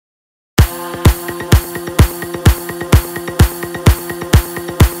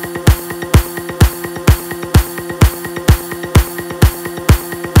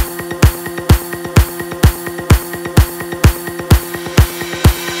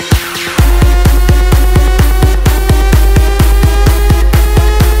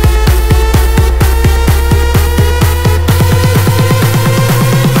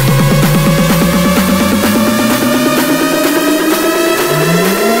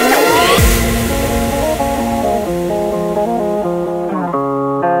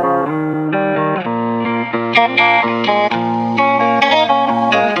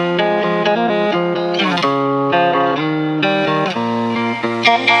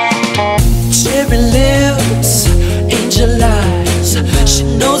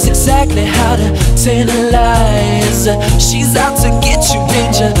exactly how to tantalize. She's out to get you,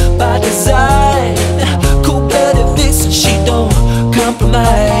 danger by design. Cold-blooded vixen, she don't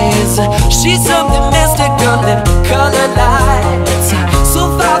compromise. She's something mystical in color lights. So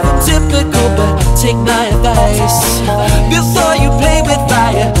far from typical, but take my advice. Before you play with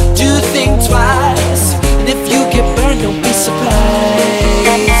fire, do think twice. And if you get burned, don't be surprised.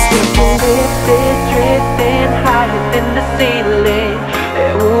 Lifted, drifting higher than the ceiling.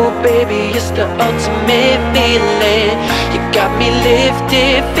 Ooh, baby, it's the ultimate feeling. You got me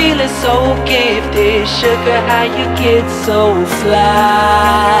lifted, feeling so gifted. Sugar, how you get so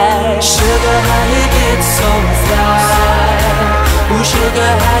fly? Sugar, how you get so fly? Ooh,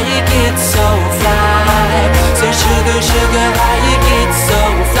 sugar, how you get so fly? Say sugar, sugar, how you get so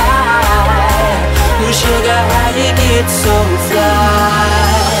fly? Ooh, sugar, how you get so fly?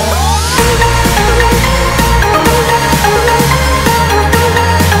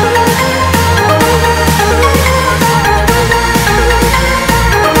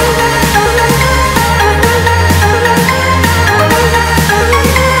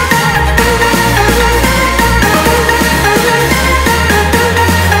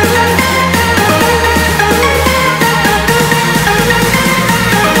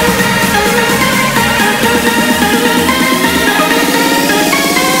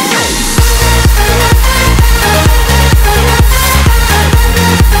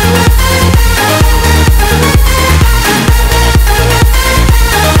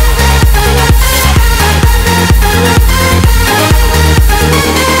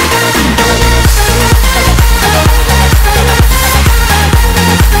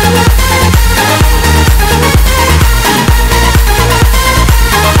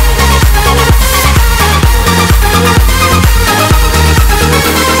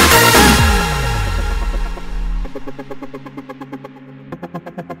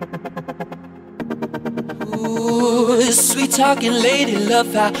 Sweet talking lady,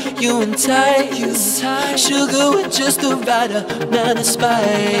 love how you entice. Sugar with just the right amount of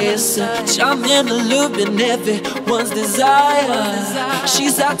spice. Charming, alluring, everyone's desire.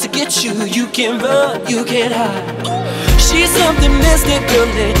 She's out to get you, you can't run, you can't hide. She's something mystical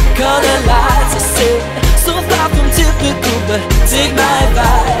in color lights. I said, so far from typical, but take my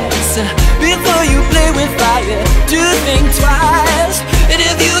advice. Before you play with fire, do think twice. And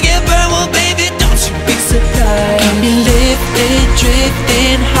if you get burned, well baby, don't you be surprised. Got me lifted,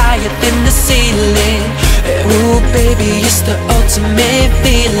 drifting higher than the ceiling. Ooh baby, it's the ultimate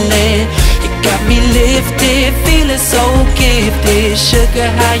feeling. You got me lifted, feeling so gifted. Sugar,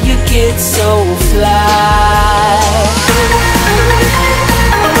 how you get so fly?